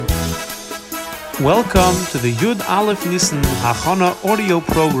Welcome to the Yud Aleph Nissen Hachana audio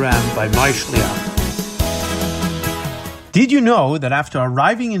program by Mai Shliach. Did you know that after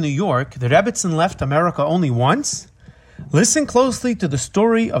arriving in New York, the Rebbetzin left America only once? Listen closely to the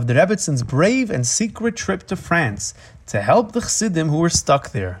story of the Rebbetzins' brave and secret trip to France to help the Chassidim who were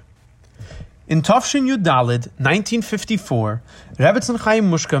stuck there. In Tafshin Yud Daled, 1954, Rebbetzin Chaim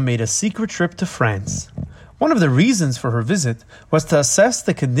Mushka made a secret trip to France. One of the reasons for her visit was to assess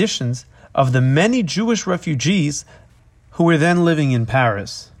the conditions of the many Jewish refugees who were then living in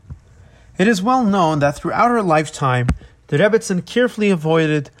Paris. It is well known that throughout her lifetime, the Rebbetzin carefully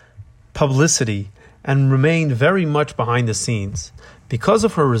avoided publicity and remained very much behind the scenes. Because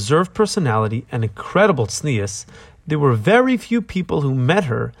of her reserved personality and incredible tznius, there were very few people who met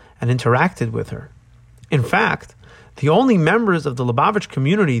her and interacted with her. In fact, the only members of the Lubavitch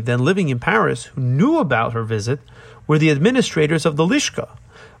community then living in Paris who knew about her visit were the administrators of the Lishka,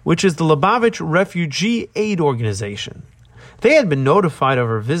 which is the Lubavitch Refugee Aid Organization. They had been notified of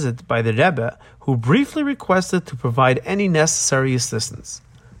her visit by the Rebbe, who briefly requested to provide any necessary assistance.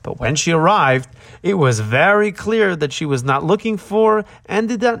 But when she arrived, it was very clear that she was not looking for and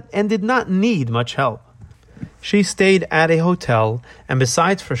did not need much help. She stayed at a hotel and,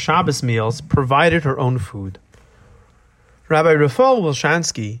 besides for Shabbos meals, provided her own food. Rabbi Raphael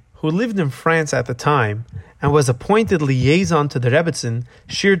Wilshansky, who lived in France at the time and was appointed liaison to the Rebbetzin,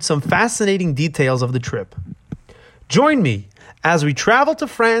 shared some fascinating details of the trip. Join me as we travel to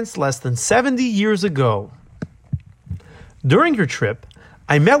France less than 70 years ago. During her trip,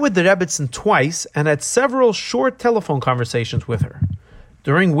 I met with the Rebbetzin twice and had several short telephone conversations with her,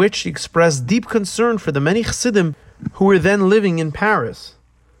 during which she expressed deep concern for the many Chassidim who were then living in Paris,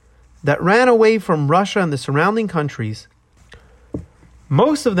 that ran away from Russia and the surrounding countries.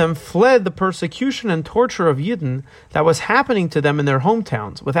 Most of them fled the persecution and torture of Yidden that was happening to them in their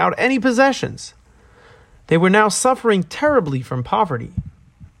hometowns without any possessions. They were now suffering terribly from poverty.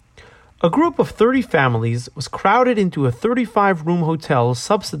 A group of 30 families was crowded into a 35-room hotel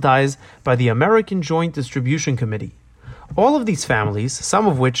subsidized by the American Joint Distribution Committee. All of these families, some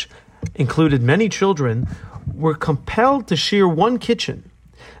of which included many children, were compelled to share one kitchen.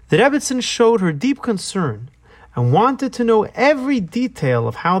 The Rebbetzin showed her deep concern and wanted to know every detail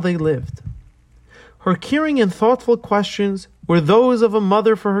of how they lived. Her caring and thoughtful questions were those of a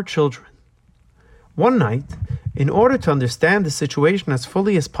mother for her children. One night, in order to understand the situation as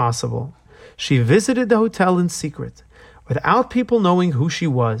fully as possible, she visited the hotel in secret, without people knowing who she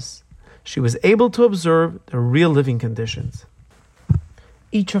was. She was able to observe the real living conditions.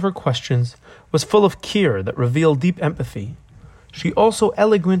 Each of her questions was full of care that revealed deep empathy. She also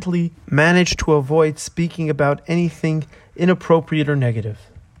elegantly managed to avoid speaking about anything inappropriate or negative.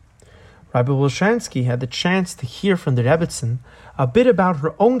 Rabbi Wilshansky had the chance to hear from the Rebbetzin a bit about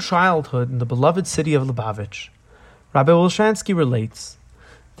her own childhood in the beloved city of Lubavitch. Rabbi Wilshansky relates,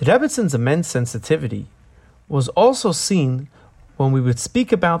 the Rebbetzins' immense sensitivity was also seen when we would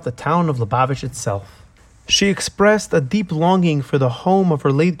speak about the town of Lubavitch itself. She expressed a deep longing for the home of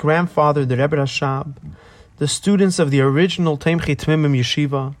her late grandfather, the Rebbe Rashab, the students of the original Temchei Tmimim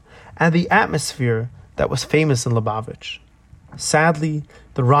Yeshiva, and the atmosphere that was famous in Lubavitch. Sadly,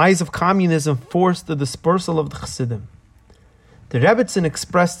 the rise of communism forced the dispersal of the Chassidim. The Rebbetzin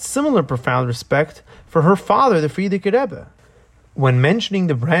expressed similar profound respect for her father, the Frierdiker Rebbe. When mentioning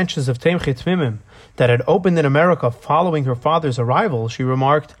the branches of Temchei Tmimim that had opened in America following her father's arrival, she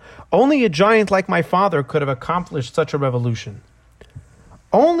remarked, "Only a giant like my father could have accomplished such a revolution."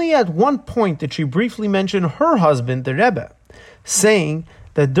 Only at one point did she briefly mention her husband, the Rebbe, saying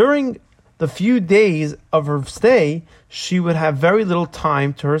that during the few days of her stay, she would have very little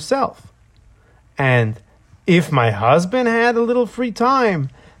time to herself. And if my husband had a little free time,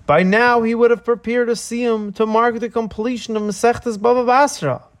 by now he would have prepared a siyum to mark the completion of Masechtas Bava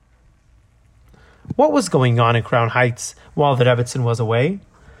Basra. What was going on in Crown Heights while the Rebbetzin was away?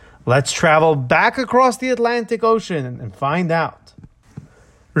 Let's travel back across the Atlantic Ocean and find out.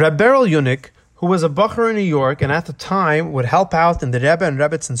 Reb Beryl Yunik, who was a bacher in New York and at the time would help out in the Rebbe and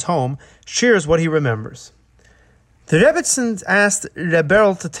Rebetzin's home, shares what he remembers. The Rebbetzins asked Reb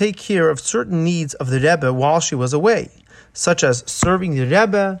Beryl to take care of certain needs of the Rebbe while she was away, such as serving the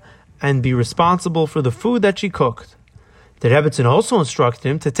Rebbe and be responsible for the food that she cooked. The Rebbetzin also instructed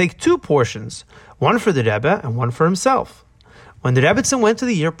him to take 2 portions, one for the Rebbe and one for himself. When the Rebbetzin went to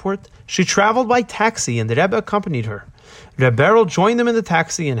the airport, she traveled by taxi and the Rebbe accompanied her. Reb Beryl joined them in the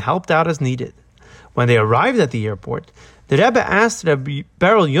taxi and helped out as needed. When they arrived at the airport, the Rebbe asked Reb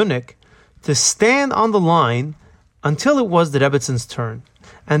Beryl Yunik to stand on the line until it was the Rebbetzins' turn,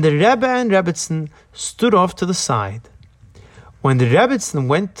 and the Rebbe and Rebbetzin stood off to the side. When the Rebbetzin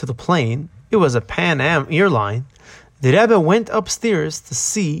went to the plane, It was a Pan Am airline. The Rebbe went upstairs to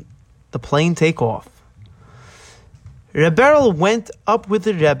see the plane take off. Rebbetzin went up with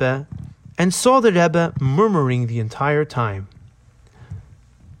the Rebbe and saw the Rebbe murmuring the entire time.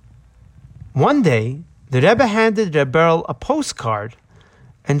 One day, the Rebbe handed Rebbetzin a postcard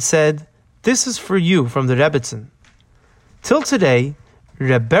and said, "This is for you from the Rebbetzin." Till today,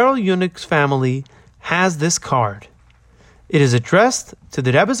 Rebbetzin Eunuch's family has this card. It is addressed to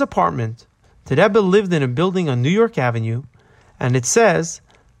the Rebbe's apartment. The Rebbe lived in a building on New York Avenue, and it says,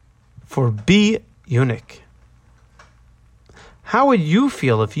 "For B. Eunuch." How would you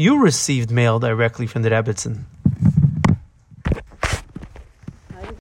feel if you received mail directly from the Rebbetzin?